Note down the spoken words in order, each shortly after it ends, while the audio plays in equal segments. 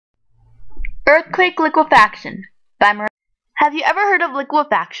Earthquake liquefaction by Mar. Have you ever heard of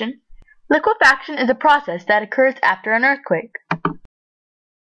liquefaction? Liquefaction is a process that occurs after an earthquake.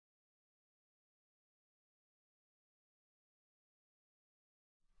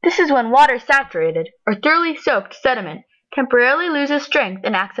 This is when water saturated or thoroughly soaked sediment temporarily loses strength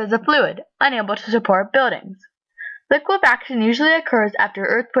and acts as a fluid, unable to support buildings. Liquefaction usually occurs after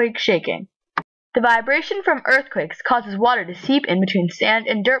earthquake shaking. The vibration from earthquakes causes water to seep in between sand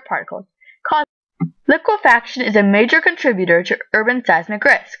and dirt particles. Liquefaction is a major contributor to urban seismic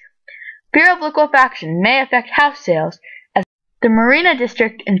risk. Fear of liquefaction may affect house sales, as the Marina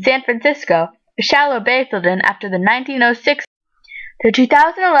District in San Francisco, a shallow bay filled in after the 1906. The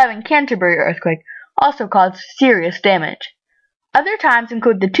 2011 Canterbury earthquake also caused serious damage. Other times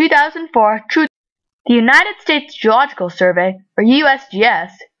include the 2004 Truth. The United States Geological Survey, or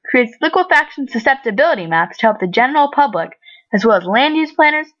USGS, creates liquefaction susceptibility maps to help the general public, as well as land use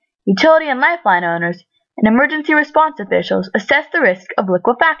planners, utility and lifeline owners, and emergency response officials assess the risk of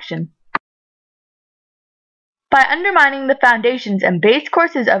liquefaction. By undermining the foundations and base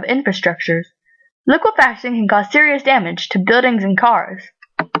courses of infrastructures, liquefaction can cause serious damage to buildings and cars.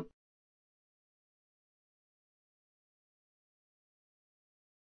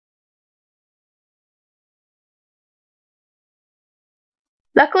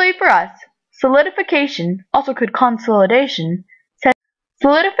 Luckily for us, solidification, also called consolidation, says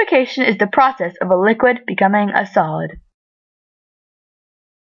solidification is the process of a liquid becoming a solid.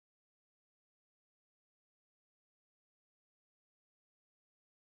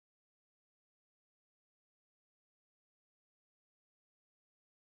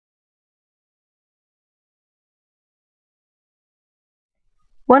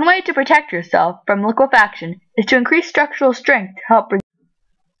 One way to protect yourself from liquefaction is to increase structural strength to help resist.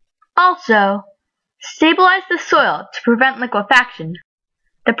 Also, stabilize the soil to prevent liquefaction.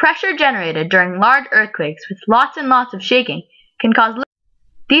 The pressure generated during large earthquakes with lots and lots of shaking can cause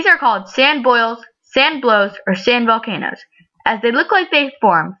These are called sand boils, sand blows, or sand volcanoes, as they look like they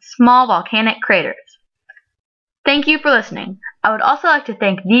form small volcanic craters. Thank you for listening. I would also like to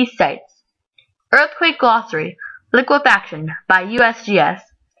thank these sites: Earthquake Glossary, Liquefaction by USGS,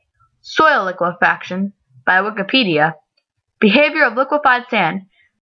 Soil Liquefaction by Wikipedia, Behavior of Liquefied Sand